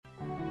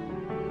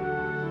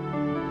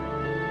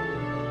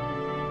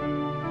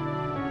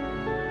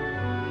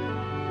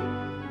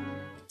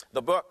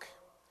The book,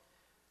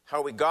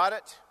 how we got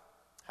it,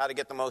 how to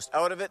get the most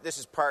out of it. This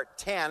is part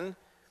 10.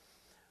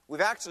 We've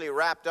actually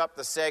wrapped up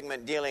the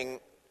segment dealing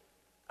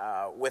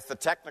with the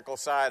technical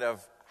side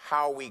of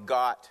how we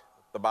got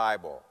the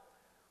Bible,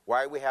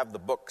 why we have the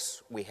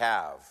books we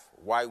have,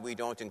 why we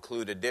don't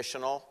include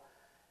additional,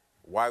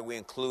 why we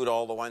include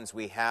all the ones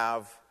we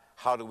have,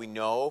 how do we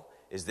know?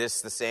 Is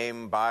this the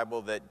same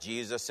Bible that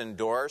Jesus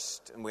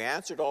endorsed? And we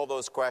answered all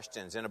those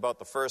questions in about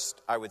the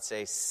first, I would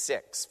say,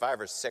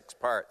 5 or 6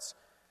 parts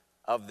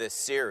of this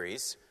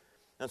series.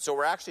 And so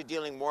we're actually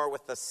dealing more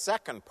with the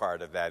second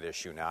part of that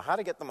issue now, how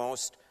to get the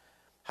most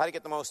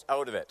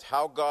out of it,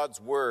 how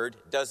God's Word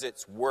does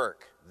its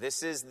work.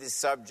 This is the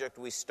subject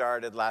we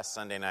started last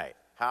Sunday night,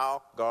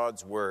 how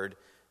God's Word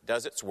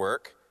does its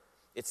work.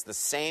 It's the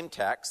same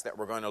text that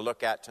we're going to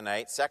look at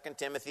tonight, 2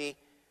 Timothy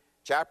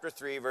chapter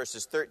 3,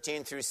 verses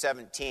 13 through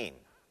 17.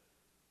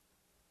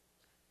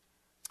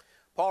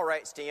 Paul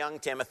writes to young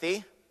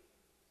Timothy,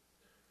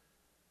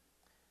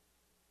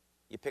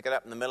 you pick it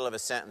up in the middle of a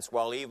sentence,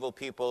 while evil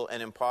people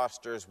and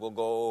impostors will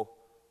go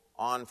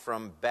on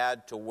from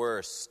bad to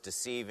worse,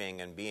 deceiving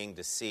and being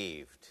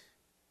deceived.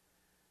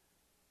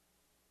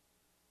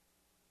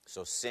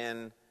 So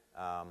sin,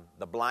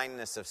 the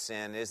blindness of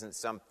sin isn't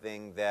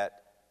something that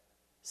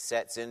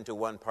sets into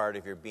one part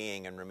of your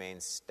being and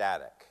remains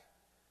static.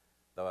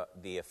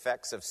 The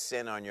effects of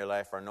sin on your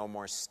life are no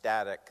more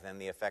static than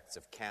the effects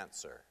of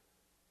cancer.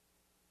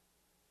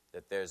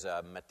 That there's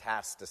a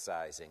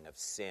metastasizing of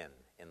sin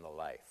in the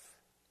life.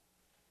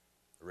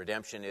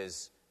 Redemption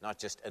is not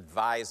just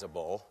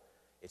advisable,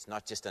 it's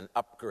not just an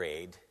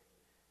upgrade,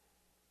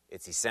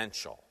 it's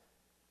essential.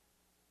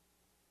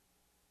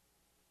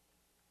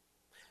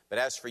 But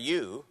as for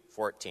you,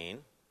 14,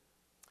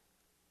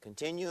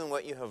 continue in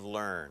what you have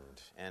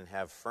learned and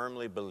have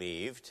firmly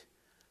believed,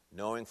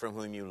 knowing from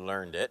whom you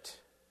learned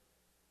it,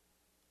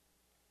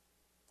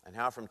 and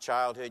how from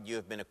childhood you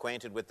have been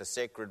acquainted with the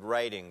sacred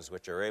writings,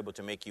 which are able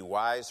to make you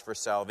wise for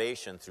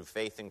salvation through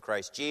faith in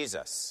Christ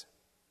Jesus.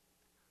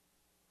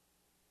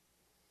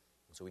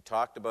 So we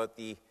talked about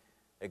the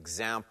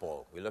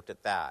example. We looked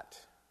at that.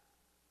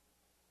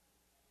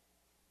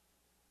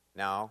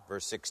 Now,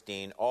 verse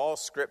 16, all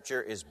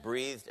Scripture is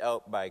breathed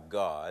out by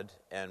God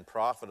and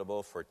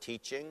profitable for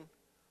teaching,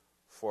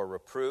 for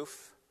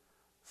reproof,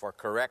 for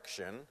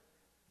correction,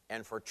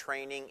 and for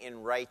training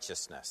in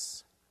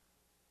righteousness,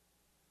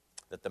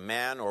 that the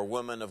man or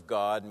woman of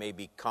God may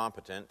be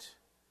competent,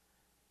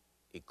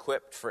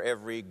 equipped for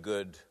every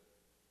good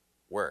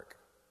work.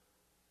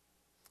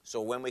 So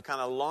when we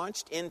kind of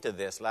launched into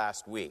this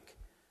last week,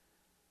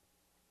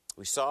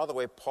 we saw the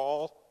way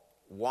Paul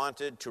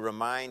wanted to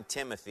remind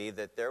Timothy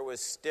that there was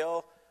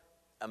still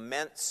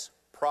immense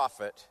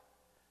profit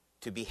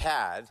to be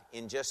had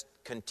in just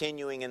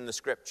continuing in the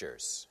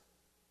Scriptures.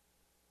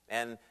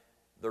 And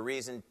the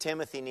reason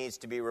Timothy needs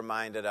to be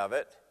reminded of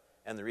it,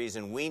 and the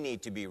reason we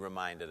need to be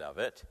reminded of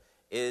it,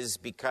 is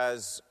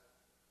because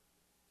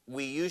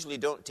we usually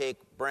don't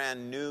take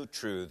brand new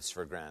truths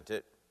for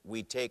granted.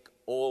 We take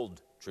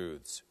old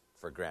truths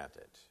for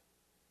granted.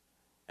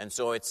 And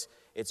so it's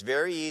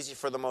very easy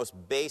for the most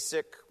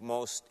basic,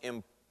 most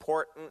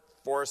important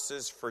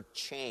forces for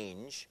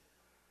change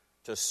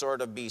to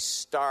sort of be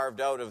starved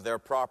out of their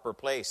proper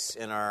place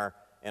in our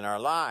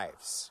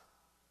lives.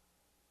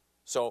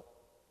 So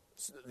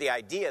the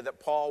idea that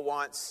Paul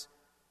wants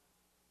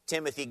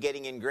Timothy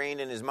getting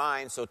ingrained in his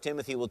mind, so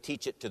Timothy will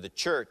teach it to the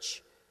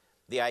church.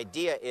 The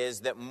idea is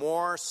that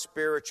more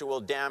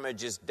spiritual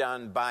damage is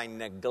done by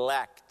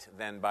neglect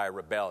than by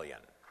rebellion.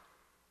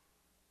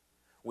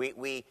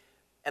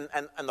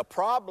 And the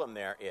problem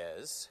there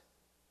is,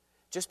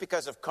 just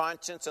because of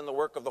conscience and the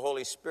work of the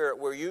Holy Spirit,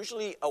 we're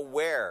usually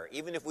aware,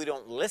 even if we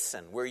don't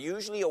listen, we're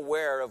usually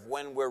aware of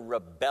when we're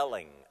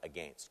rebelling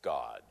against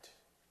God.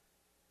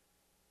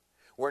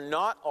 We're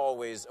not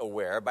always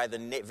aware, by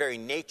the very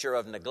nature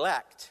of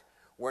neglect,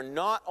 we're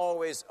not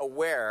always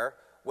aware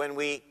when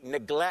we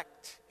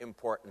neglect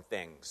important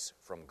things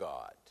from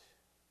God.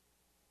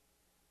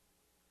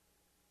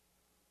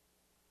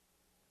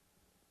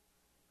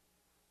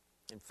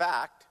 In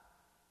fact,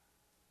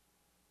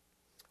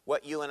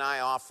 what you and I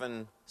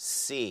often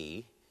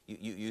see,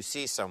 you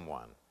see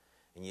someone,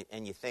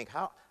 and you think,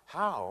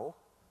 how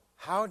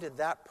did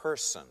that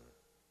person,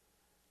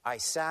 I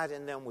sat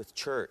in them with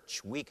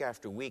church week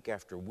after week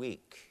after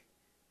week,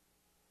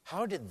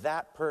 how did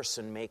that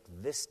person make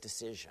this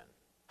decision?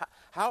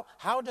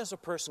 How does a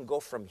person go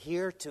from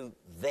here to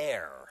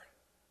there?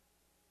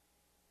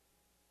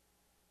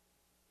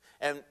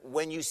 And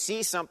when you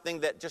see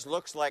something that just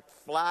looks like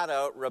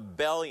flat-out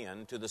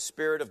rebellion to the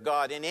Spirit of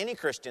God in any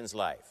Christian's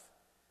life,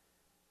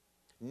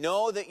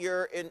 know that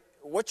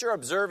what you're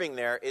observing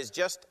there is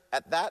just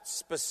at that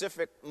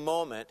specific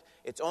moment,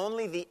 it's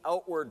only the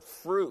outward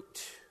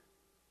fruit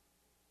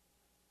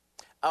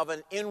of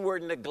an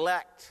inward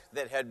neglect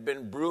that had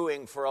been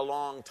brewing for a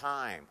long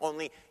time.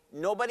 Only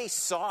nobody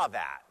saw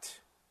that,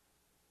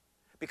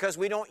 because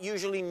we don't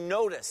usually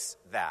notice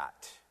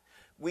that.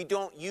 We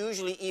don't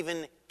usually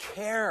even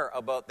care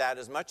about that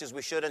as much as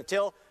we should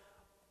until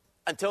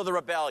the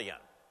rebellion.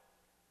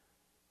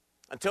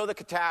 until the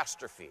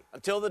catastrophe,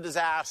 until the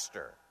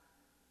disaster,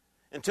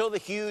 until the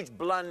huge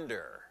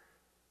blunder.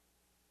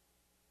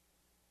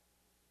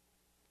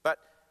 But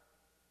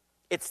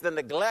it's the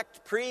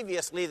neglect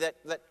previously that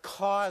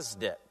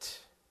caused it.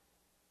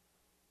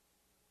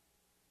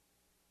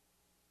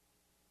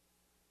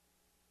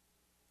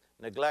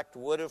 Neglect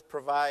would have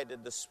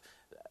provided this.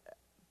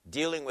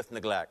 Dealing with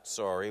neglect,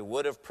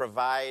 would have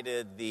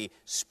provided the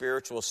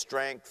spiritual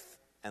strength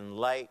and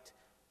light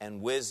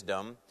and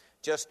wisdom,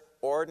 just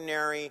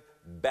ordinary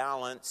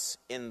balance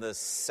in the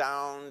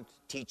sound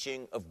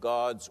teaching of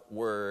God's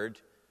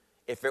Word.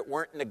 If it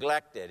weren't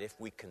neglected, if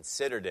we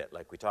considered it,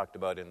 like we talked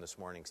about in this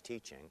morning's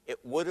teaching, it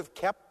would have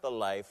kept the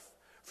life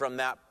from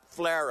that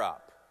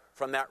flare-up,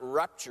 from that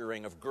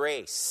rupturing of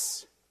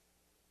grace.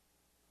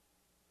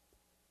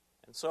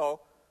 And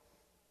so,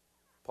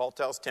 Paul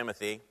tells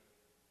Timothy,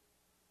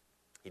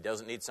 he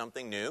doesn't need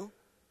something new,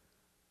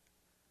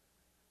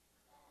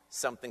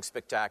 something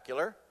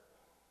spectacular.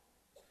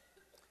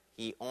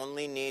 He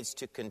only needs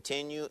to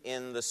continue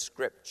in the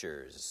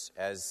Scriptures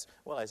as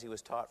he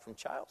was taught from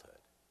childhood.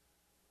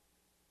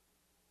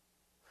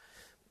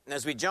 And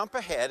as we jump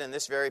ahead in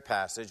this very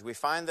passage, we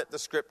find that the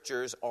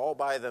Scriptures all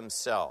by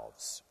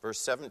themselves,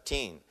 verse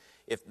 17,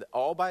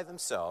 all by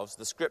themselves,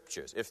 the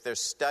Scriptures, if they're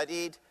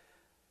studied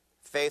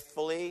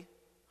faithfully,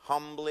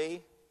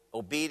 humbly,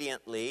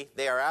 obediently,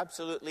 they are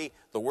absolutely,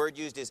 the word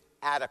used is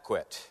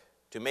adequate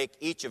to make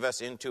each of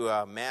us into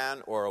a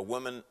man or a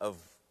woman of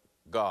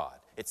God.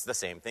 It's the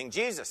same thing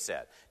Jesus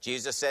said.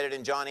 Jesus said it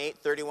in John 8,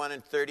 31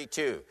 and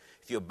 32.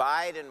 If you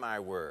abide in my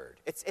word,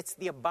 it's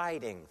the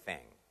abiding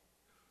thing.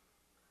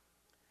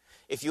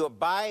 If you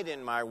abide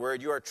in my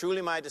word, you are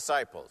truly my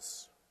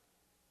disciples.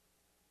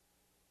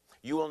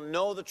 You will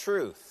know the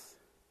truth.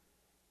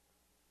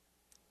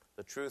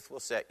 The truth will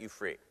set you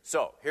free.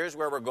 So, here's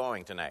where we're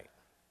going tonight.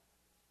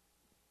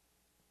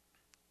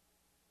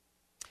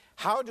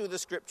 How do the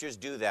Scriptures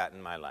do that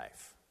in my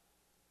life?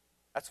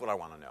 That's what I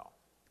want to know.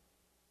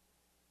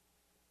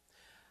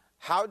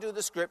 How do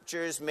the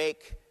Scriptures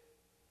make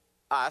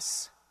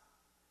us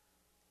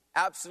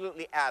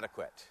absolutely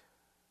adequate?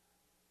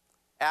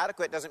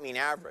 Adequate doesn't mean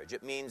average.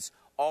 It means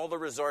all the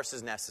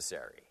resources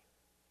necessary.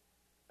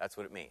 That's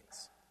what it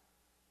means.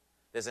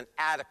 There's an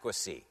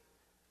adequacy,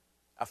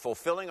 a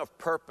fulfilling of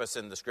purpose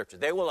in the Scriptures.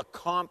 They will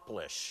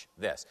accomplish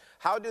this.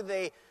 How do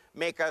they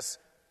make us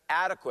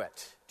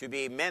adequate to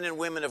be men and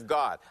women of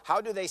God?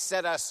 How do they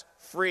set us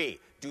free?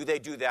 Do they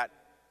do that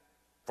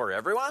for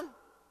everyone?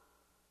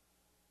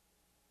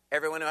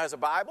 Everyone who has a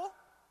Bible?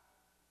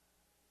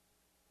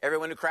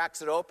 Everyone who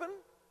cracks it open?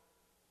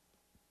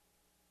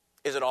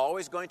 Is it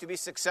always going to be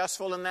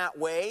successful in that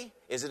way?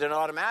 Is it an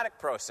automatic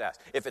process?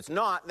 If it's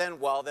not, then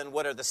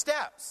what are the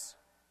steps?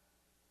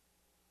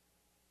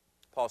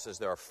 Paul says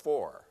there are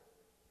four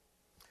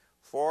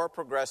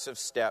progressive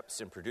steps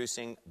in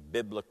producing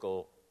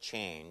biblical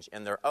change,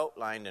 and they're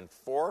outlined in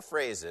four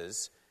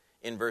phrases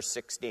in verse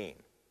 16.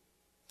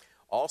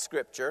 All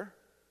Scripture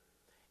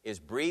is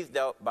breathed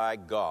out by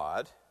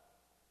God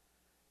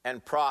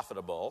and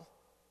profitable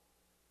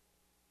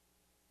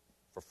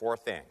for four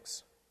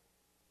things: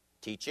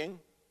 teaching,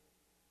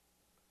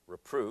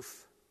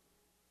 reproof,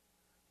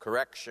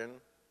 correction,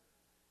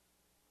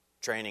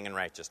 training in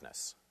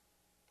righteousness.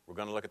 We're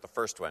going to look at the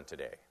first one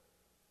today.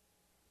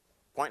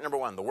 Point number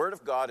one, the Word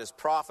of God is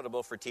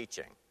profitable for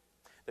teaching.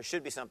 There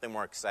should be something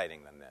more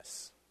exciting than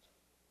this.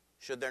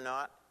 Should there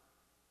not?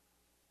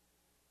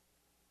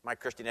 My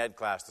Christian Ed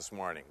class this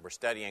morning, we're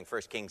studying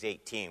 1 Kings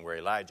 18, where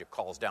Elijah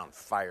calls down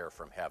fire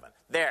from heaven.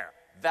 There,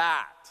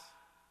 that.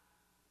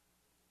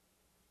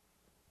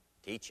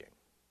 Teaching.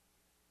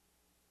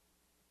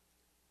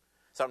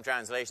 Some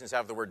translations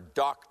have the word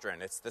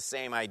doctrine. It's the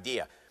same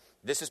idea.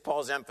 This is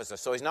Paul's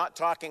emphasis. So he's not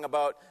talking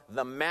about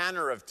the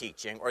manner of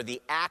teaching or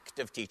the act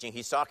of teaching.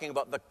 He's talking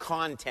about the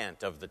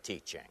content of the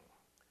teaching.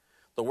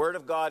 The Word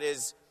of God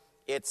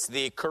it's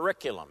the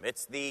curriculum.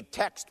 It's the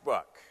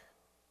textbook.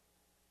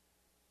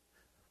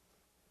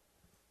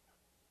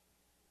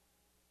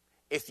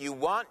 If you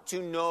want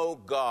to know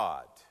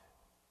God,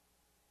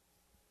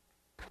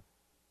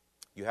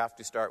 you have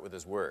to start with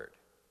His Word.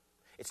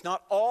 It's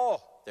not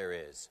all there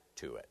is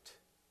to it,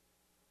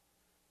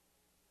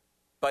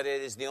 but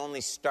it is the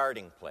only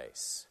starting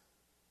place.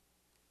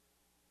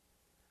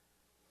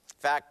 In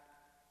fact,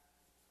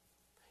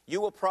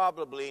 you will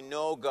probably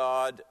know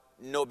God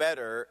no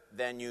better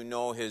than you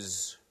know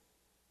His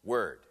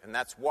Word. And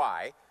that's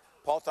why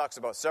Paul talks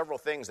about several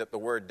things that the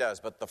Word does,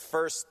 but the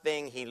first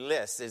thing he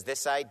lists is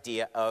this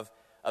idea of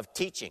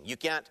teaching. You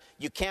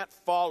can't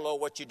follow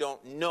what you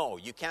don't know.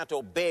 You can't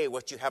obey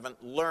what you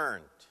haven't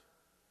learned.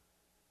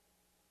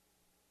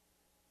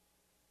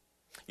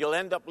 You'll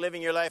end up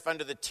living your life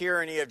under the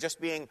tyranny of just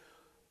being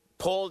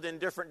pulled in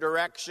different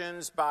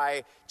directions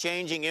by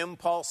changing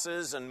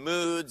impulses and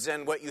moods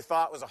and what you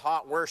thought was a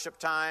hot worship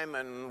time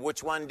and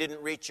which one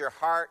didn't reach your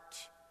heart.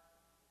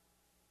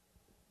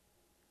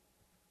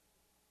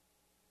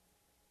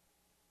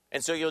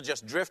 And so you'll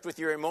just drift with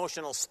your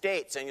emotional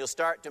states and you'll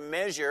start to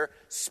measure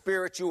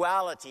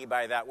spirituality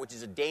by that, which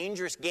is a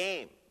dangerous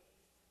game.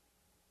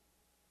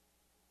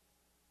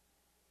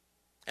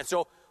 And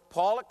so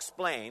Paul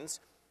explains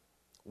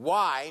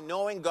why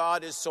knowing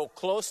God is so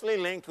closely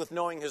linked with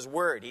knowing his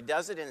word. He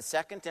does it in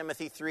 2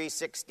 Timothy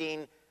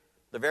 3:16,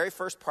 the very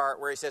first part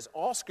where he says,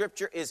 all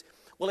Scripture is,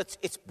 well,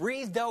 it's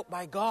breathed out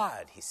by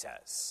God, he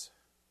says.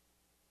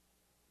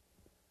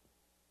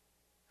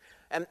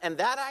 And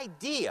that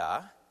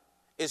idea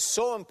is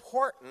so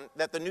important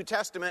that the New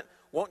Testament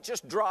won't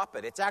just drop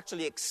it. It's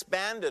actually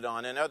expanded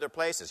on in other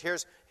places.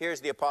 Here's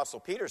the Apostle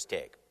Peter's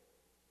take.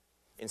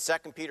 In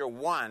 2 Peter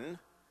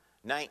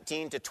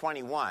 1:19 to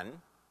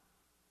 21,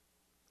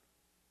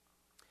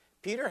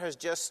 Peter has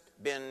just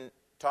been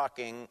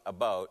talking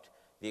about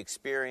the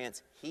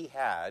experience he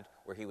had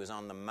where he was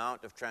on the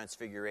Mount of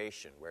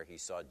Transfiguration, where he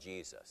saw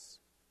Jesus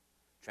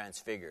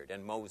transfigured,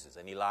 and Moses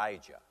and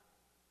Elijah.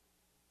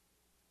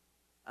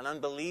 An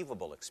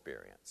unbelievable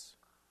experience.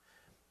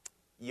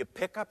 You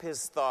pick up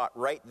his thought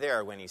right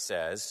there when he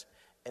says,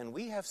 and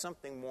we have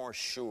something more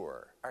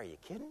sure. Are you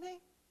kidding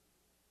me?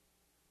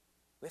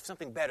 We have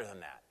something better than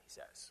that, he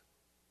says.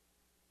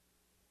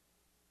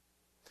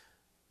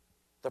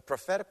 The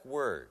prophetic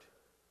word,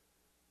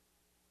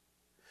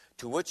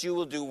 to which you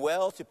will do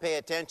well to pay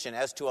attention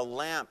as to a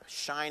lamp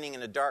shining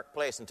in a dark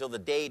place until the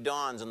day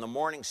dawns and the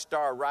morning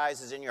star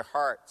rises in your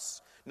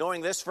hearts.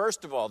 Knowing this,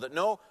 first of all, that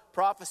no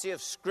prophecy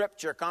of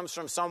Scripture comes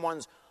from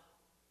someone's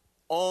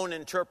own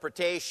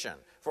interpretation.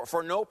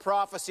 For no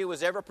prophecy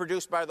was ever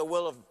produced by the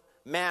will of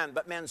man,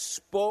 but men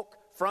spoke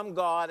from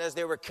God as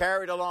they were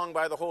carried along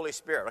by the Holy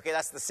Spirit. Okay,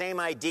 that's the same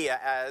idea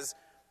as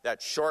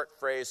that short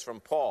phrase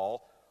from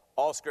Paul,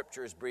 all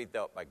Scripture is breathed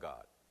out by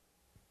God.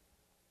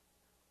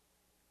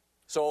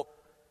 So,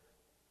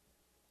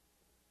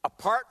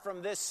 apart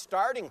from this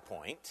starting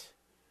point,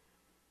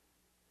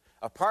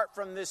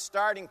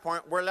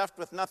 we're left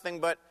with nothing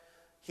but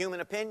human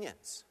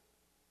opinions.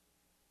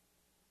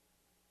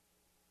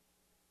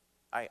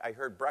 I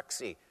heard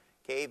Bruxy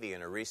Cavey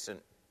in a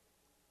recent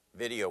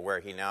video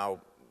where he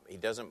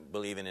doesn't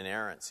believe in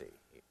inerrancy.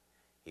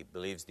 He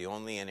believes the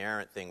only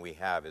inerrant thing we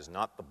have is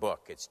not the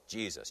book, it's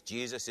Jesus.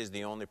 Jesus is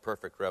the only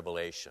perfect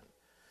revelation.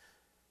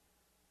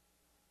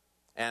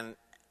 And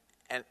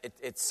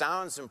it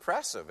sounds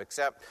impressive,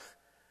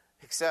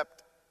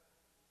 except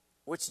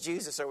which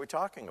Jesus are we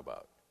talking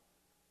about?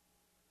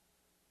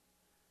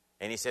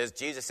 And he says,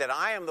 Jesus said,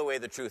 I am the way,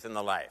 the truth, and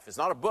the life. It's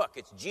not a book,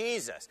 it's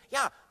Jesus.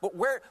 Yeah, but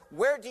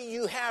where do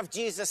you have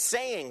Jesus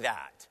saying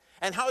that?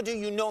 And how do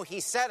you know he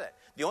said it?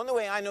 The only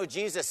way I know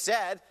Jesus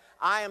said,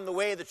 I am the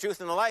way, the truth,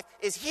 and the life,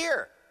 is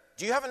here.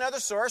 Do you have another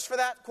source for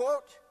that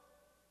quote?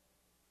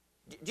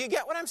 Do you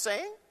get what I'm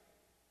saying?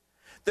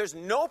 There's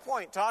no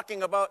point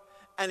talking about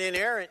an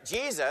inerrant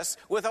Jesus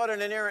without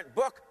an inerrant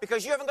book,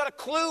 because you haven't got a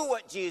clue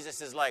what Jesus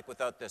is like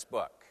without this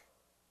book.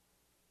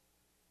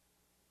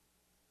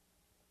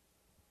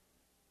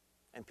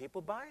 And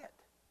people buy it.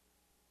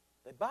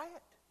 They buy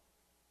it.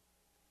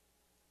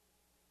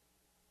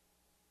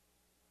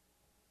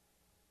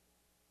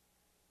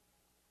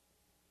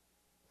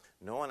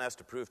 No one has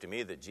to prove to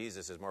me that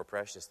Jesus is more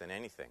precious than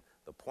anything.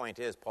 The point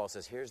is, Paul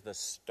says, here's the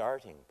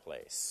starting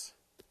place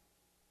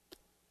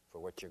for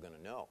what you're going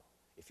to know,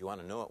 if you want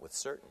to know it with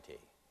certainty.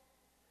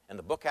 And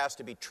the book has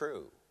to be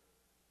true.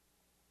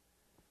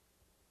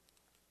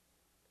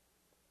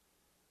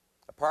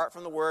 Apart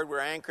from the word, we're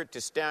anchored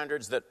to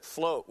standards that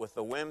float with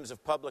the whims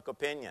of public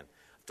opinion.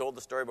 I've told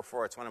the story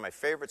before. It's one of my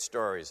favorite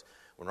stories.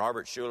 When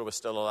Robert Schuller was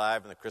still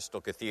alive in the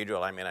Crystal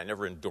Cathedral, I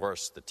never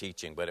endorsed the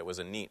teaching, but it was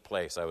a neat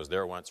place. I was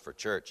there once for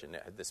church, and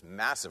it had this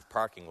massive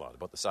parking lot,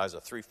 about the size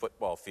of 3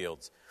 football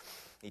fields.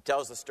 He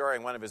tells the story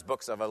in one of his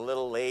books of a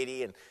little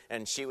lady,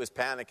 and she was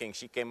panicking.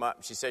 She came up,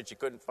 and she said she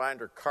couldn't find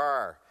her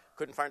car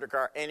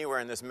anywhere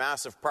in this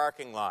massive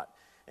parking lot.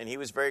 And he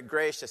was very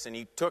gracious, and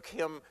he took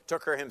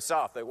her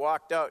himself. They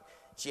walked out.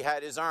 She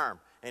had his arm,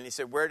 and he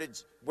said, where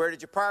did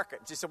you park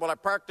it? She said, well, I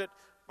parked it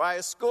by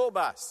a school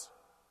bus.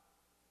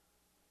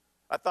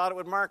 I thought it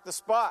would mark the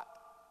spot.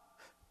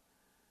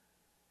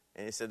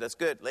 And he said, that's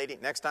good, lady.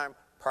 Next time,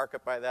 park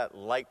it by that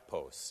light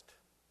post.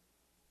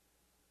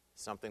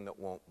 Something that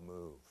won't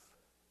move.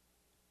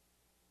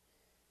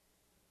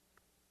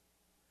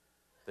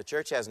 The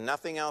church has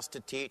nothing else to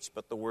teach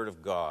but the Word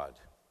of God.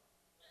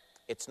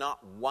 It's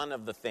not one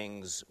of the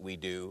things we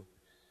do.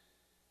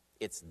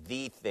 It's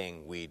the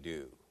thing we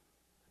do.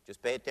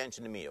 Just pay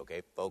attention to me,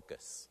 okay?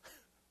 Focus.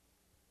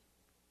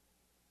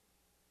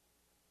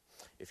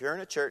 If you're in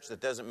a church that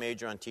doesn't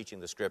major on teaching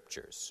the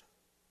Scriptures,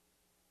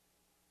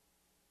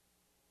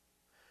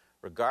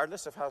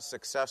 regardless of how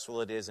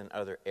successful it is in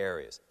other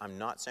areas, I'm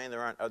not saying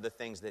there aren't other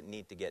things that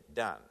need to get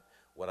done.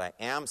 What I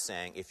am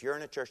saying, if you're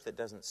in a church that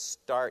doesn't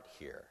start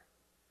here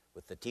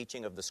with the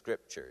teaching of the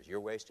Scriptures, you're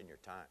wasting your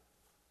time.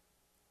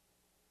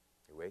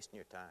 You're wasting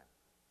your time.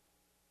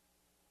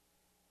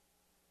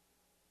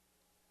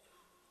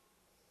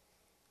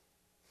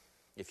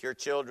 If your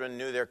children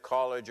knew their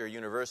college or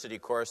university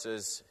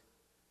courses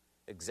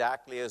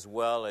exactly as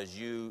well as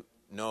you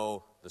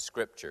know the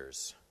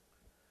Scriptures,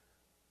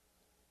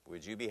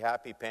 would you be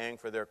happy paying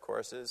for their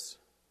courses?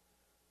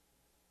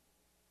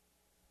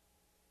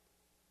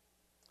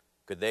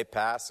 Could they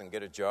pass and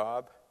get a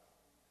job?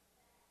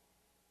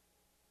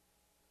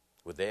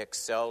 Would they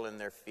excel in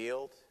their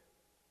field?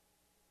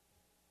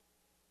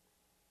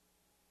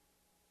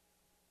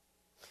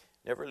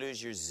 Never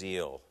lose your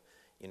zeal.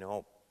 You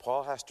know,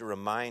 Paul has to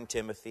remind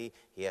Timothy.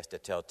 He has to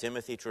tell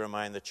Timothy to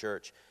remind the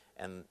church.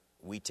 And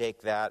we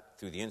take that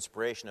through the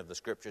inspiration of the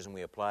Scriptures and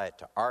we apply it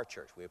to our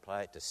church. We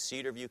apply it to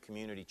Cedarview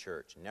Community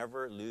Church.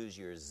 Never lose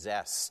your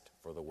zest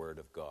for the Word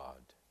of God.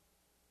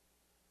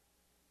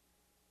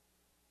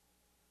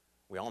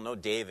 We all know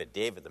David.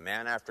 David, the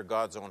man after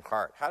God's own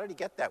heart. How did he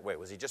get that way?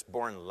 Was he just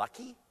born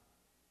lucky?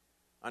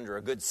 Under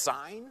a good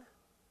sign?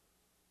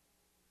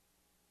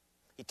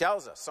 He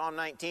tells us, Psalm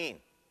 19,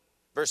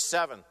 verse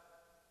 7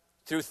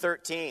 through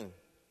 13.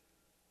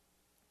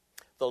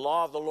 The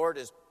law of the Lord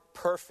is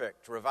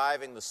perfect,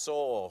 reviving the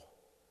soul.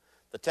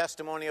 The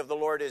testimony of the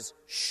Lord is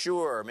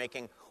sure,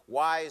 making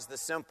wise the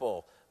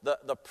simple.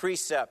 The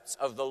precepts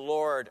of the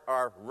Lord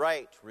are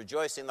right,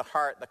 rejoicing the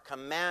heart. The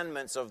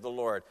commandments of the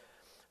Lord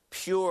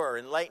pure,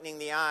 enlightening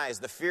the eyes.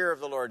 The fear of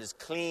the Lord is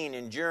clean,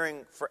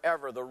 enduring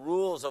forever. The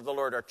rules of the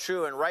Lord are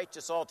true and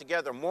righteous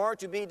altogether. More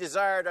to be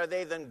desired are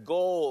they than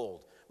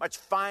gold, much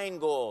fine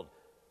gold.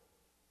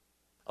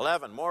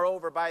 11,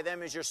 moreover, by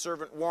them is your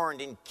servant warned.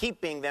 In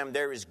keeping them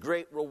there is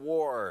great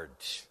reward.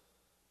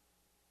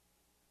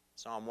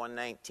 Psalm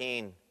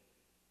 119,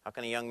 how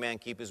can a young man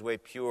keep his way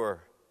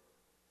pure?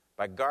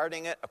 By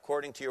guarding it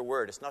according to your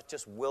word. It's not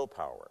just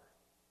willpower.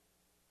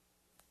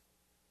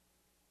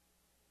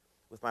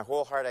 With my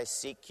whole heart I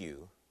seek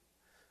you.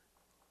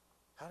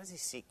 How does he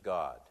seek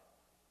God?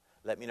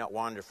 Let me not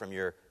wander from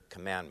your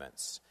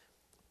commandments.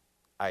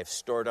 I have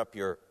stored up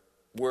your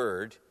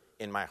word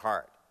in my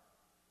heart.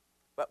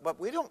 But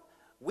we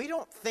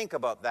don't think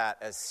about that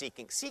as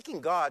seeking. Seeking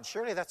God,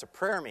 surely that's a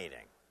prayer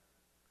meeting.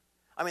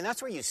 I mean,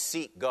 that's where you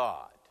seek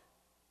God.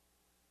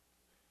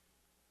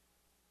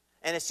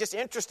 And it's just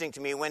interesting to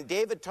me when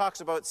David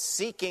talks about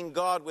seeking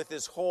God with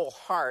his whole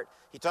heart,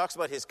 he talks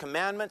about his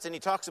commandments and he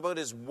talks about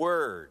his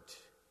word.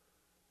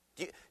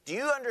 Do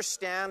you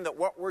understand that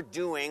what we're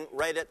doing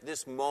right at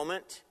this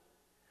moment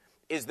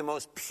is the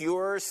most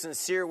pure,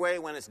 sincere way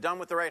when it's done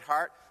with the right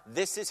heart?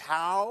 This is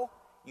how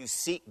you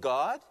seek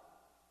God?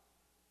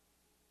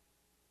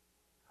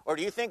 Or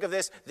do you think of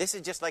this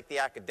is just like the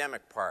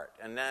academic part,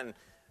 and then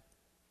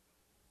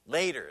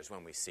later is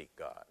when we seek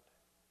God?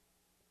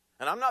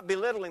 And I'm not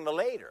belittling the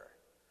later.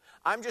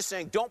 I'm just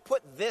saying, don't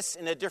put this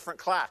in a different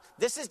class.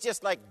 This is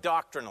just like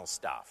doctrinal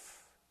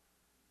stuff.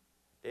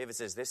 David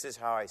says, this is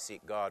how I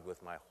seek God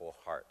with my whole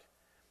heart.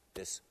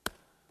 This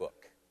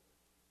book.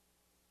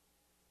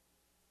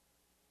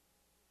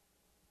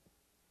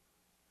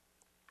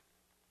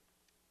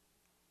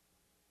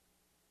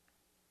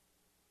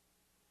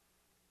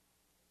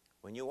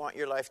 When you want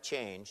your life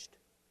changed,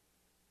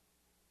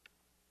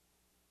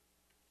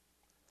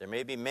 there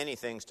may be many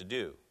things to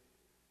do.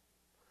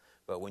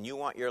 But when you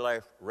want your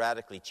life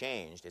radically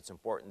changed, it's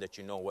important that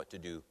you know what to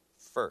do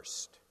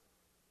first.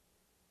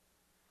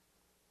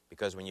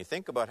 Because when you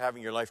think about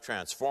having your life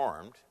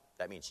transformed,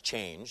 that means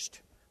changed,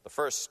 the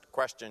first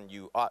question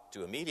you ought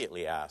to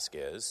immediately ask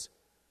is,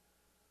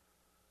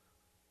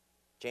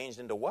 changed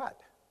into what?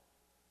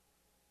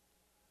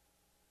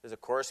 There's a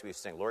chorus we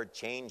sing, Lord,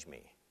 change me.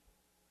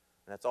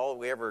 And that's all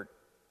we ever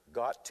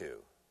got to.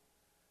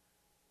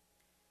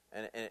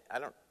 And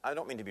I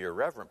don't mean to be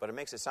irreverent, but it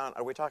makes it sound,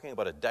 are we talking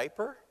about a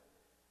diaper?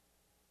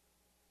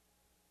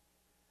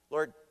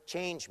 Lord,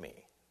 change me.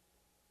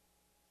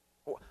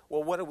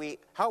 Well,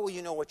 how will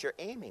you know what you're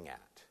aiming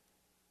at?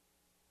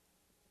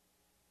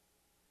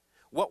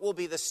 What will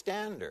be the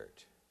standard?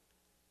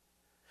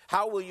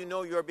 How will you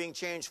know you're being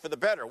changed for the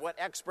better? What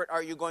expert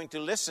are you going to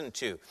listen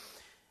to?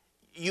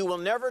 You will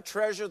never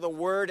treasure the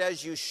word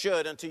as you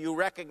should until you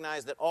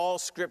recognize that all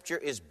Scripture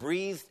is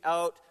breathed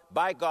out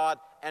by God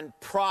and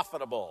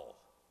profitable.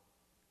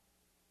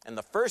 And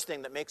the first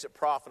thing that makes it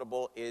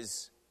profitable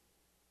is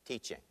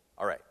teaching.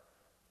 All right.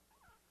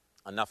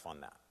 Enough on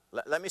that.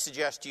 Let me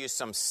suggest to you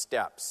some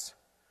steps.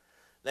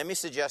 Let me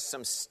suggest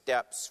some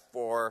steps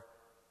for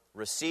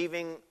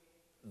receiving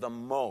the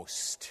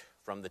most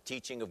from the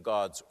teaching of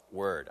God's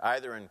Word,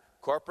 either in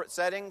corporate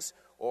settings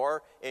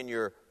or in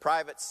your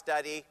private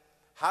study.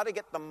 How to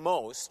get the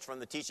most from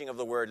the teaching of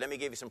the Word. Let me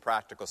give you some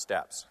practical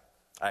steps.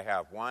 I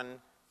have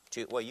 1,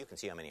 2, well, you can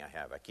see how many I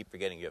have. I keep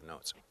forgetting you have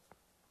notes.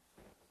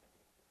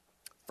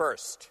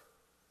 First,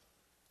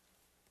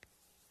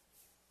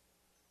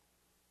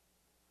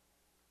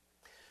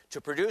 to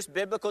produce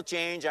biblical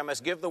change, I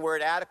must give the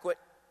Word adequate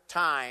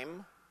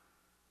time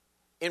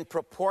in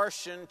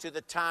proportion to the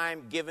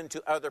time given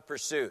to other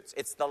pursuits.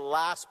 It's the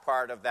last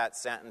part of that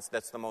sentence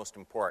that's the most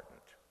important.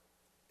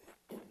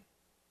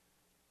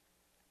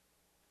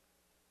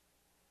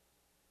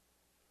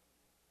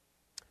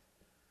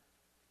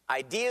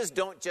 Ideas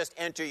don't just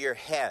enter your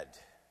head.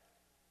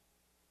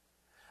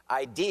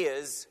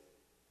 Ideas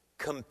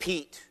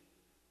compete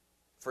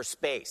for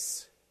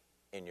space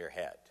in your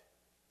head.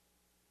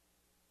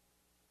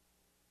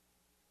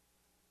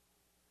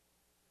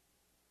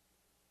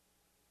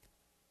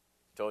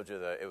 told you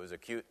that it was a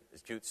cute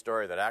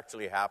story that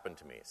actually happened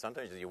to me.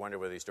 Sometimes you wonder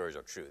whether these stories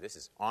are true. This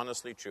is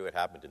honestly true. It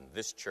happened in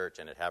this church,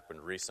 and it happened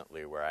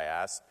recently where I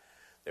asked,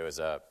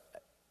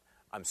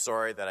 I'm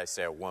sorry that I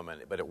say a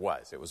woman, but it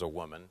was a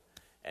woman,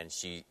 and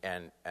she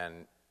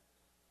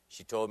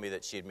told me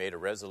that she had made a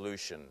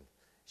resolution.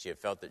 She had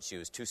felt that she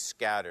was too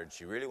scattered.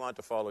 She really wanted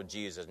to follow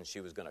Jesus, and she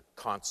was going to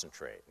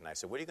concentrate. And I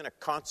said, what are you going to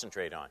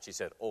concentrate on? She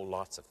said,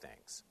 lots of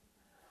things.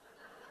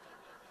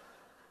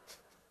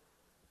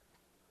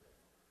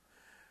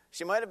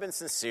 She might have been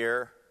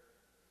sincere.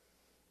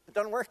 It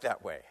doesn't work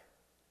that way.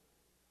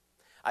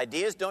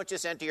 Ideas don't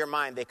just enter your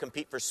mind. They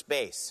compete for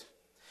space.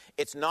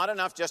 It's not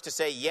enough just to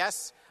say,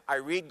 yes, I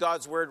read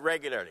God's Word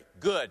regularly.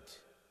 Good.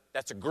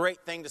 That's a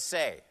great thing to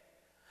say.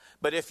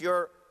 But if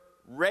your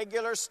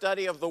regular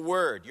study of the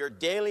Word, your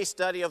daily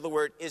study of the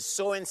Word is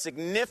so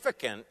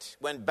insignificant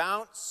when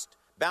balanced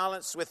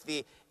with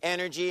the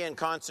energy and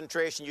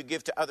concentration you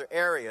give to other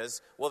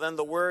areas, well, then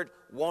the Word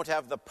won't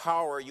have the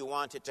power you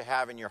want it to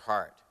have in your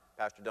heart.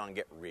 Pastor Don,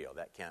 get real.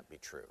 That can't be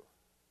true.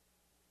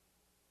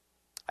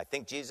 I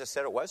think Jesus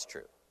said it was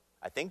true.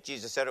 I think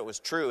Jesus said it was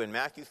true in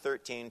Matthew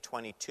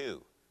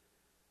 13:22,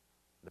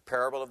 the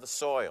parable of the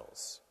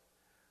soils,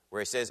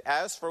 where he says,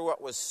 as for what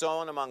was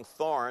sown among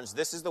thorns,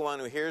 this is the one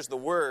who hears the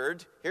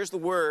word,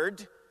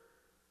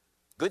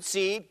 good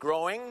seed,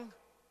 growing,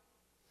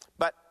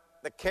 but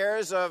the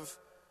cares of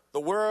the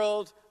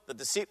world, the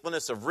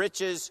deceitfulness of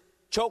riches,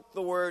 choke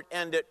the word,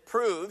 and it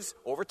proves,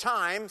 over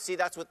time, see,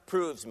 that's what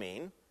proves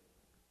mean,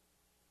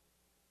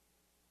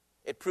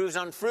 it proves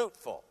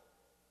unfruitful.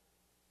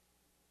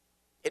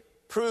 It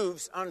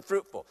proves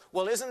unfruitful.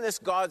 Well, isn't this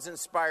God's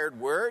inspired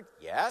word?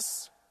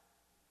 Yes.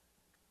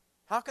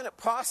 How can it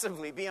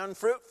possibly be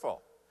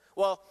unfruitful?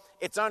 Well,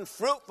 its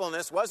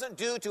unfruitfulness wasn't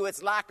due to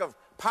its lack of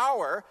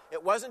power.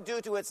 It wasn't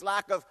due to its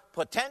lack of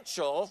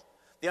potential.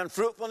 The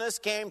unfruitfulness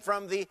came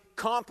from the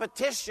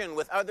competition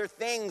with other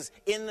things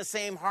in the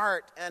same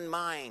heart and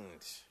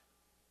mind.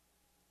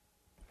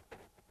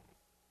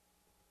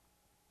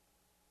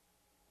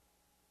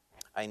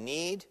 I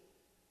need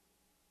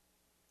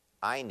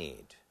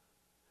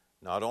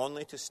not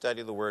only to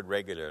study the Word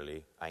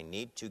regularly, I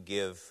need to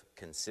give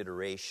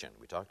consideration.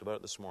 We talked about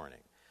it this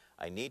morning.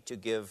 I need to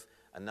give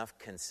enough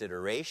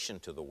consideration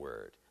to the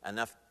Word,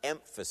 enough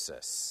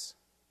emphasis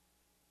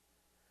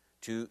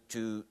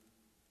to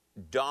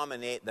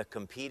dominate the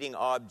competing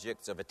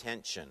objects of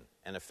attention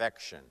and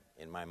affection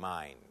in my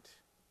mind.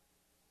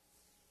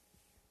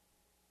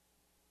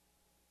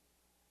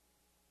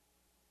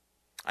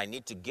 I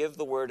need to give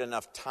the Word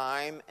enough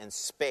time and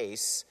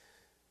space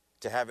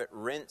to have it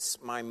rinse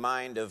my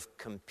mind of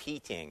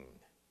competing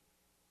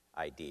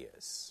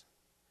ideas.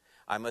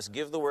 I must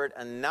give the Word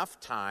enough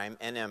time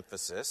and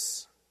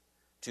emphasis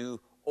to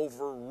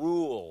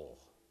overrule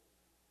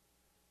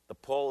the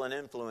pull and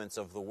influence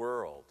of the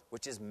world,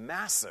 which is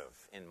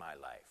massive in my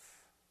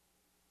life.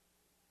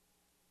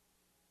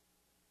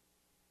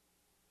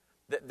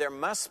 There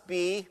must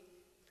be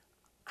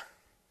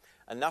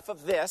enough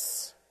of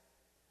this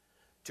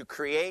to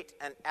create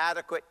an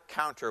adequate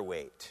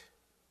counterweight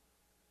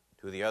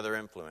to the other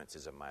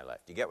influences of my life.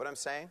 Do you get what I'm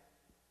saying?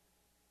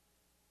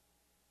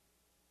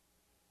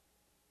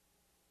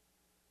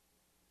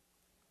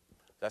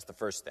 That's the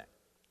first thing.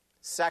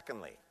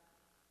 Secondly,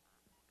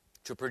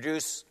 to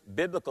produce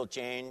biblical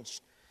change,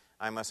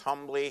 I must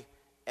humbly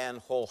and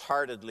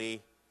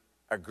wholeheartedly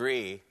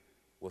agree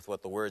with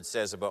what the Word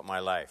says about my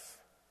life.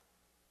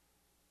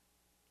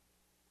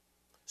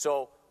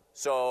 So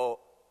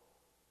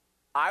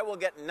I will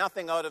get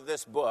nothing out of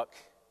this book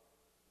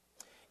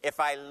if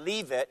I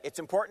leave it. It's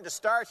important to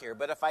start here,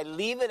 but if I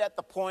leave it at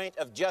the point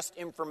of just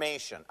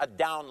information, a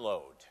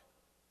download.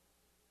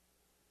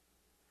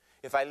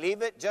 If I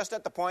leave it just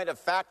at the point of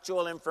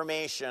factual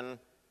information,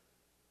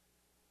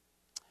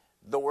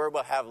 the Word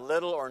will have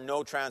little or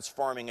no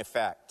transforming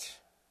effect.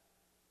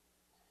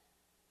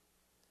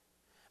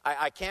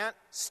 I can't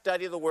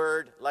study the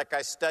Word like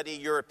I study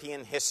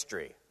European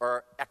history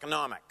or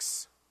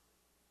economics.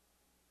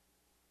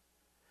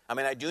 I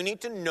mean, I do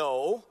need to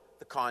know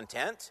the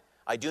content.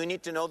 I do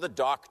need to know the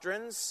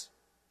doctrines.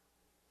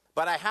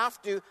 But I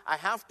have to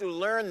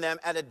learn them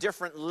at a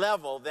different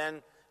level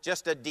than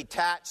just a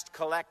detached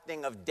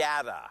collecting of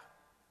data.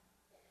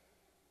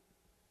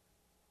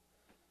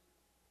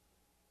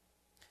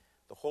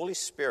 The Holy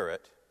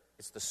Spirit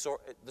is the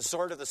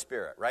sword of the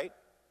Spirit, right?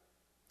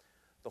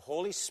 The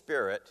Holy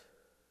Spirit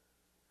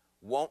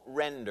won't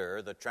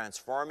render the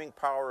transforming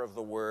power of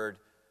the Word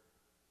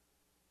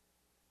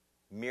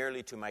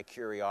merely to my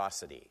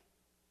curiosity.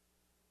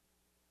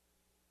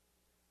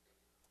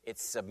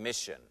 It's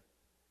submission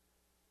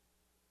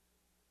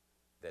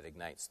that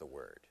ignites the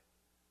Word.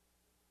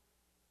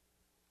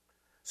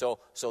 So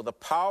the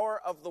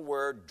power of the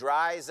Word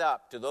dries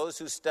up to those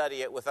who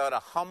study it without a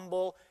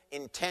humble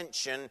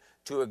intention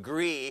to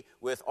agree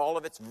with all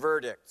of its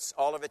verdicts,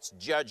 all of its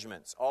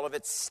judgments, all of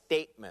its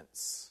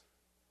statements.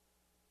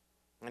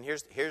 And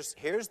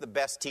here's the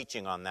best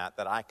teaching on that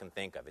I can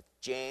think of. It's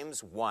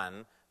James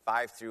 1,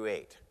 5 through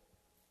 8.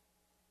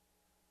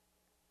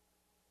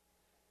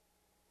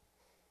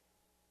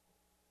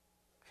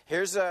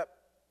 Here's a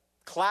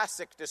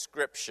classic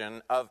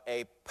description of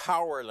a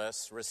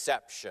powerless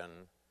reception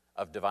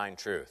of divine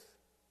truth.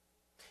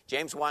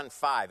 James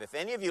 1:5, if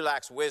any of you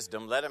lacks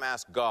wisdom, let him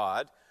ask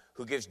God,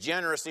 who gives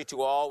generously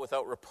to all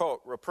without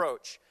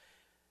reproach.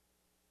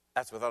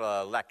 That's without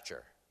a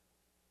lecture.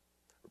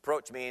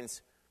 Reproach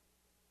means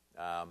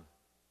the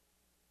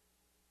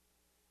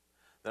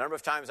number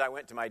of times I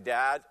went to my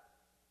dad,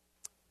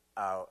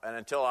 and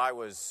until it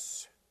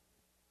was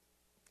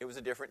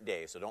a different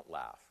day, so don't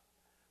laugh.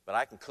 But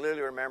I can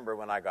clearly remember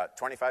when I got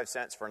 25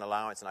 cents for an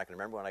allowance, and I can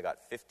remember when I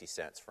got 50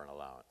 cents for an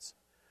allowance.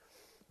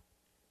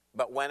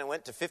 But when it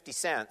went to 50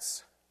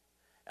 cents,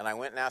 and I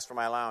went and asked for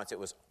my allowance,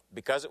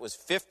 because it was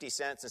 50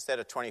 cents instead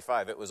of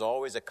 25, it was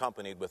always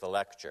accompanied with a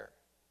lecture.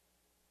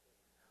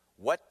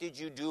 What did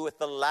you do with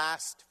the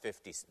last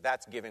 50?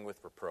 That's giving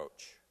with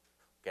reproach.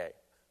 Okay.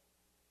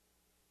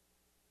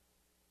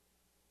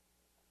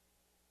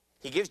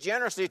 He gives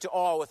generously to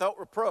all without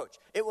reproach.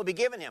 It will be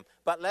given him.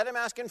 But let him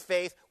ask in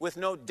faith with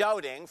no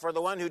doubting, for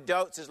the one who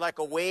doubts is like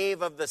a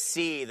wave of the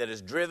sea that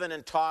is driven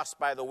and tossed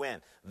by the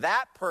wind.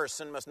 That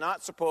person must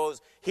not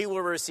suppose he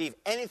will receive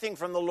anything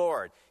from the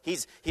Lord.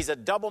 He's a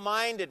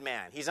double-minded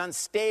man. He's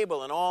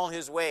unstable in all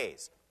his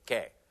ways.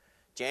 Okay.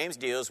 James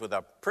deals with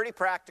a pretty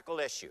practical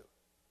issue.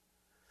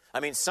 I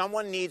mean,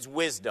 someone needs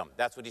wisdom.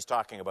 That's what he's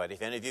talking about.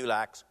 If any of you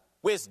lacks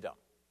wisdom.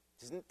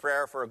 This isn't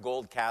prayer for a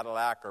gold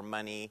Cadillac or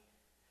money.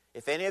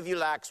 If any of you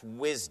lacks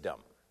wisdom,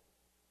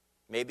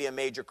 maybe a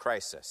major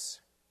crisis.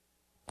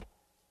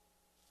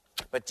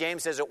 But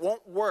James says it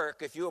won't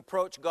work if you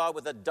approach God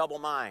with a double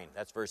mind.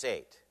 That's verse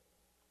 8.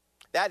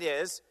 That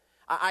is,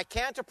 I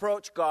can't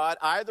approach God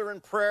either in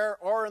prayer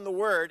or in the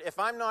Word if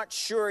I'm not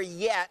sure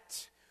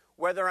yet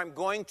whether I'm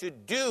going to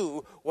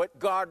do what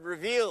God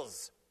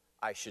reveals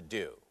I should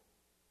do.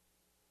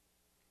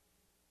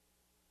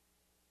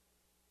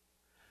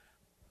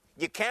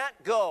 You can't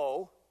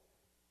go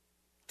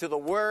to the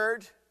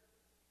Word,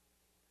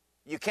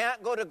 you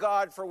can't go to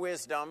God for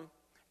wisdom,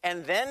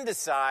 and then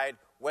decide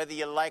whether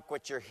you like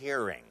what you're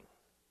hearing.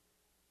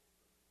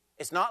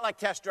 It's not like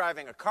test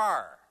driving a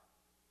car.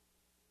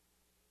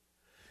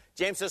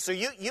 James says, so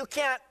you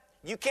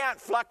can't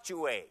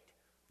fluctuate.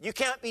 You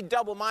can't be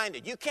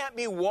double-minded. You can't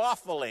be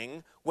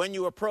waffling when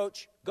you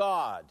approach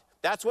God.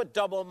 That's what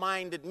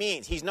double-minded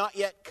means. He's not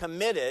yet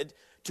committed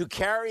to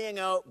carrying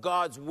out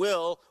God's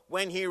will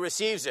when he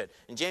receives it.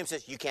 And James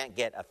says, you can't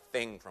get a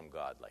thing from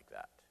God like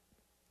that.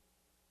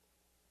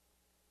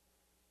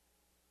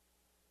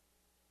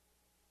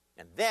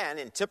 And then,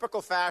 in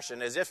typical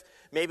fashion, as if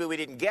maybe we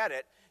didn't get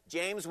it,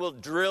 James will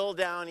drill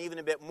down even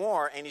a bit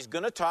more, and he's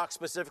going to talk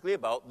specifically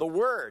about the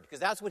Word, because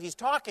that's what he's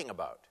talking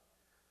about.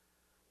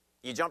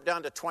 You jump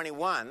down to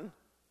 21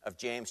 of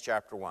James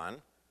chapter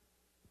 1,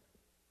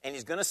 and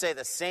he's going to say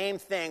the same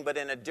thing, but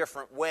in a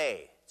different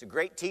way. It's a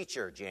great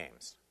teacher,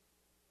 James.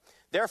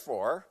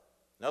 Therefore,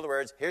 in other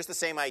words, here's the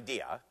same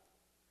idea.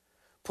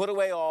 Put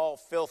away all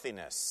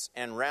filthiness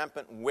and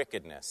rampant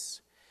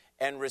wickedness,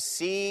 and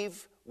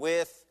receive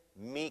with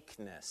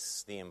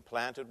meekness the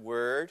implanted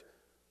word,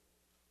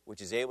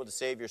 which is able to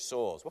save your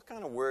souls. What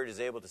kind of word is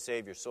able to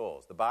save your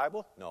souls? The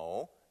Bible?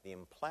 No, the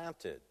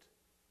implanted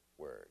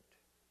word.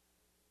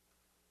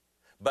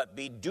 But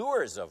be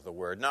doers of the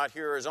word, not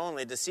hearers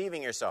only,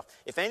 deceiving yourself.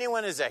 If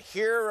anyone is a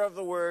hearer of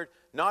the word,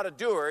 not a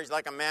doer, he's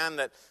like a man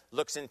that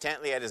looks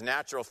intently at his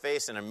natural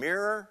face in a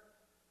mirror,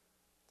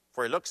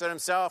 for he looks at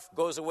himself,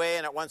 goes away,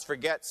 and at once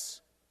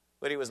forgets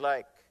what he was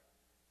like.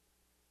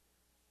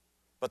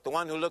 But the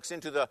one who looks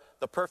into the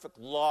perfect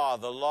law,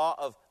 the law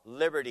of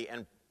liberty,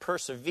 and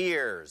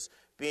perseveres,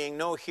 being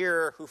no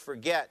hearer who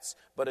forgets,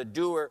 but a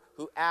doer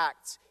who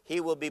acts, he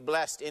will be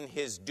blessed in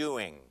his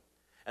doing.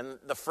 And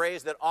the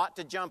phrase that ought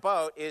to jump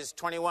out is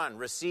 21,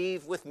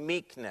 receive with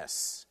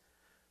meekness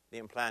the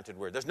implanted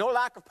word. There's no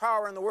lack of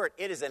power in the word.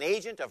 It is an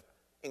agent of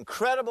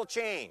incredible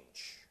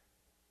change.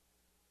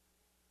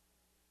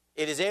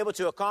 It is able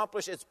to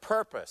accomplish its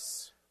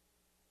purpose,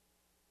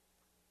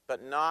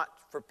 but not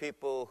for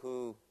people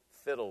who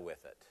fiddle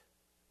with it,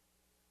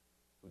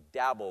 who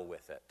dabble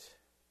with it,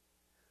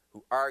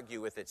 who argue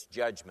with its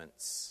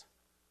judgments.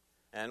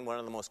 And one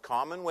of the most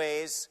common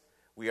ways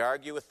we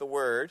argue with the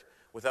Word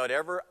without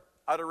ever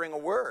uttering a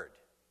word,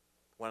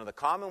 one of the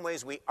common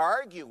ways we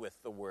argue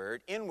with the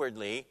Word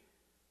inwardly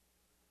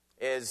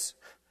is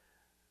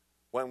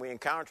when we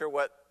encounter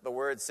what the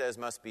Word says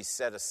must be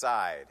set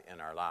aside in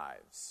our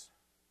lives.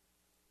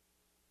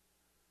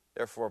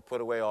 Therefore,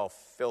 put away all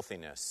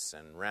filthiness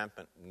and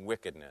rampant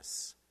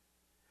wickedness.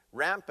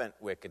 Rampant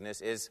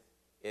wickedness is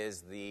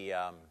the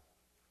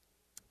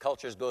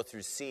cultures go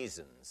through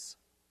seasons.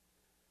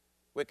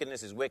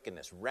 Wickedness is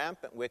wickedness.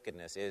 Rampant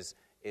wickedness is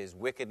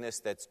wickedness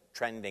that's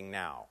trending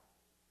now.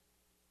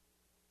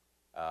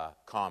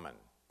 Common,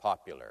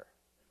 popular,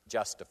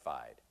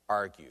 justified,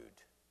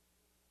 argued,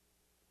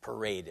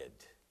 paraded.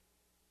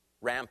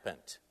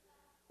 Rampant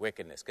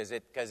wickedness.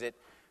 Because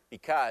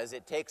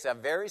it takes a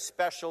very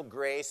special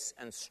grace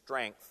and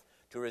strength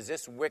to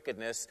resist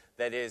wickedness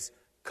that is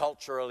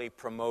culturally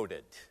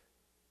promoted,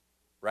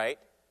 right?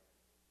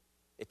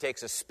 It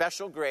takes a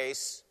special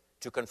grace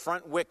to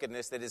confront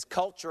wickedness that is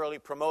culturally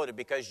promoted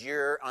because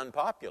you're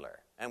unpopular.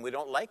 And we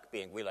like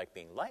being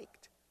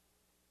liked.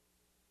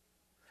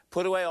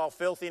 Put away all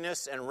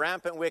filthiness and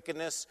rampant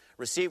wickedness.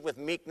 Receive with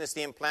meekness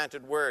the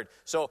implanted word.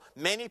 So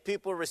many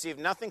people receive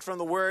nothing from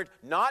the word,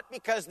 not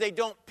because they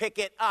don't pick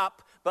it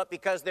up, but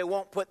because they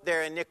won't put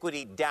their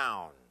iniquity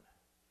down.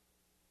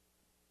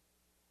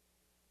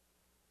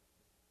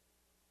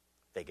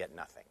 They get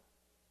nothing.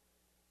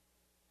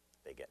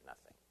 They get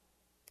nothing.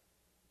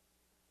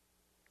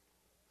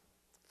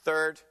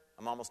 Third,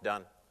 I'm almost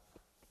done.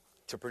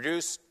 To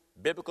produce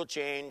biblical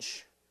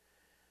change,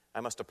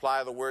 I must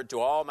apply the word to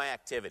all my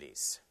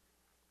activities.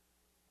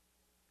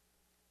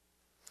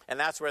 And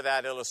that's where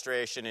that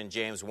illustration in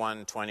James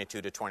 1,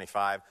 22 to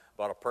 25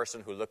 about a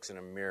person who looks in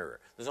a mirror.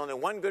 There's only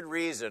one good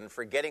reason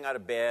for getting out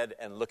of bed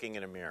and looking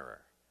in a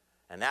mirror.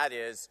 And that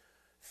is,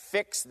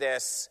 fix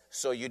this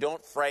so you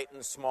don't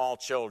frighten small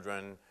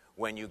children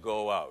when you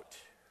go out.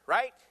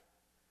 Right?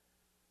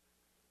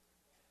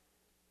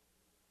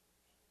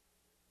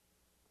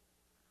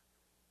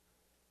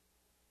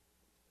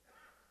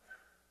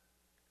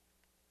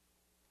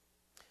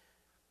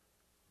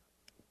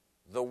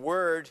 The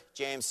word,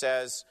 James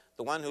says,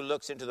 the one who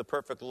looks into the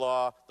perfect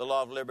law, the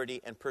law of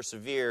liberty, and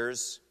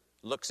perseveres,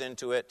 looks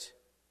into it,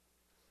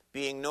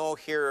 being no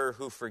hearer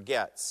who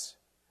forgets,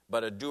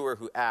 but a doer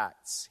who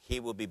acts,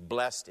 he will be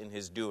blessed in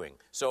his doing.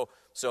 So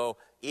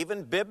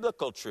even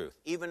biblical truth,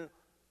 even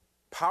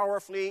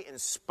powerfully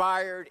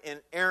inspired,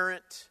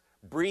 inerrant,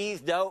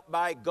 breathed out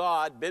by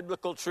God,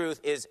 biblical truth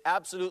is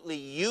absolutely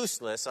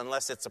useless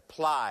unless it's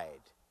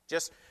applied.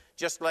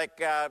 Just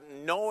like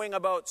knowing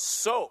about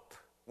soap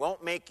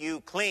won't make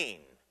you clean.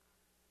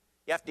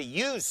 You have to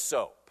use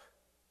soap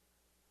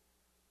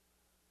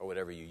or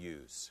whatever you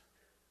use.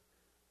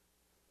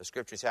 The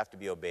scriptures have to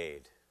be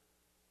obeyed.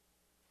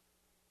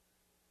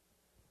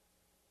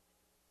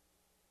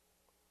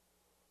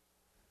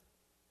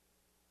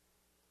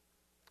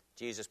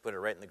 Jesus put it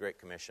right in the Great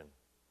Commission,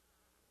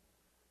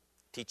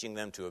 teaching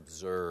them to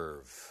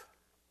observe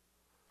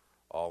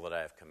all that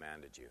I have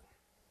commanded you.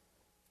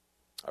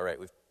 All right,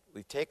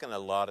 we've taken a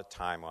lot of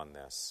time on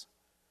this.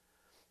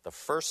 The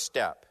first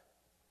step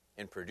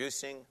in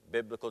producing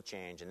biblical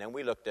change, and then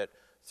we looked at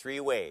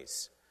three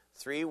ways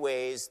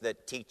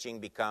that teaching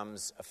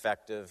becomes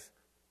effective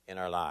in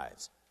our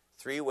lives.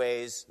 3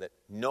 ways that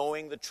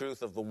knowing the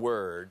truth of the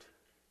Word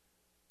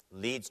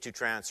leads to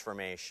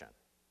transformation.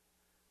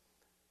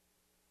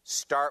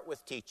 Start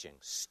with teaching.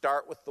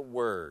 Start with the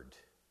Word.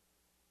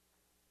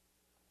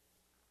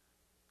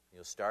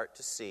 You'll start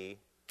to see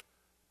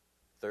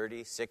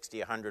 30,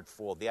 60,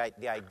 100-fold.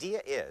 The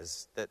idea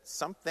is that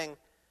something...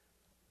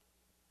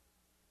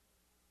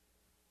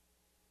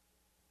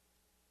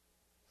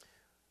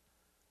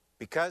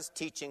 Because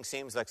teaching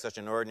seems like such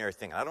an ordinary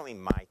thing, I don't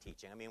mean my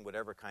teaching, I mean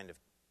whatever kind of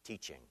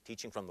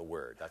teaching from the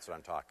Word. That's what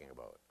I'm talking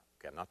about.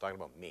 Okay, I'm not talking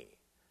about me.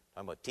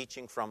 I'm talking about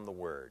teaching from the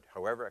Word,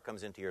 however it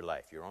comes into your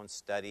life, your own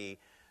study,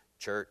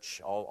 church,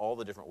 all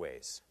the different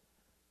ways.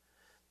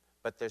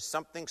 But there's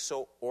something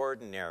so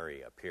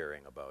ordinary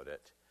appearing about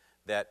it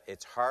that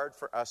it's hard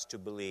for us to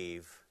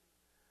believe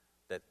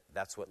that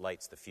that's what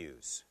lights the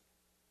fuse.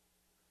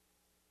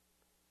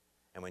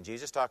 And when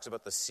Jesus talks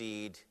about the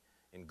seed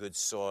in good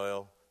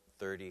soil,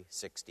 30,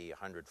 60,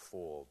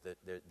 100-fold.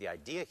 The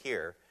idea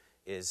here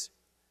is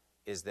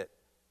that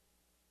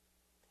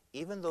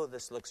even though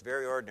this looks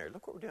very ordinary,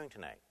 look what we're doing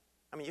tonight.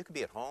 I mean, you could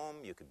be at home,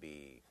 you could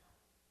be...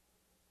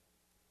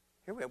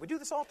 Here we do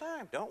this all the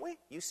time, don't we?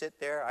 You sit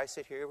there, I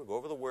sit here, we go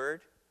over the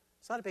Word.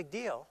 It's not a big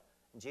deal.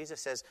 And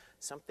Jesus says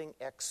something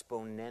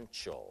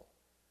exponential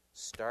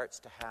starts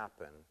to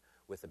happen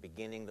with a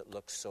beginning that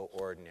looks so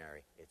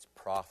ordinary. It's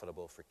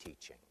profitable for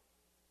teaching.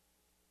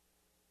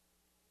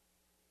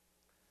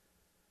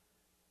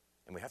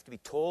 And we have to be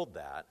told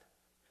that,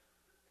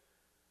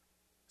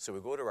 so we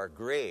go to our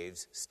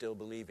graves still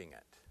believing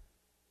it.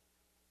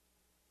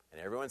 And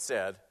everyone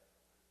said,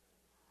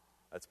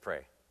 let's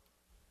pray.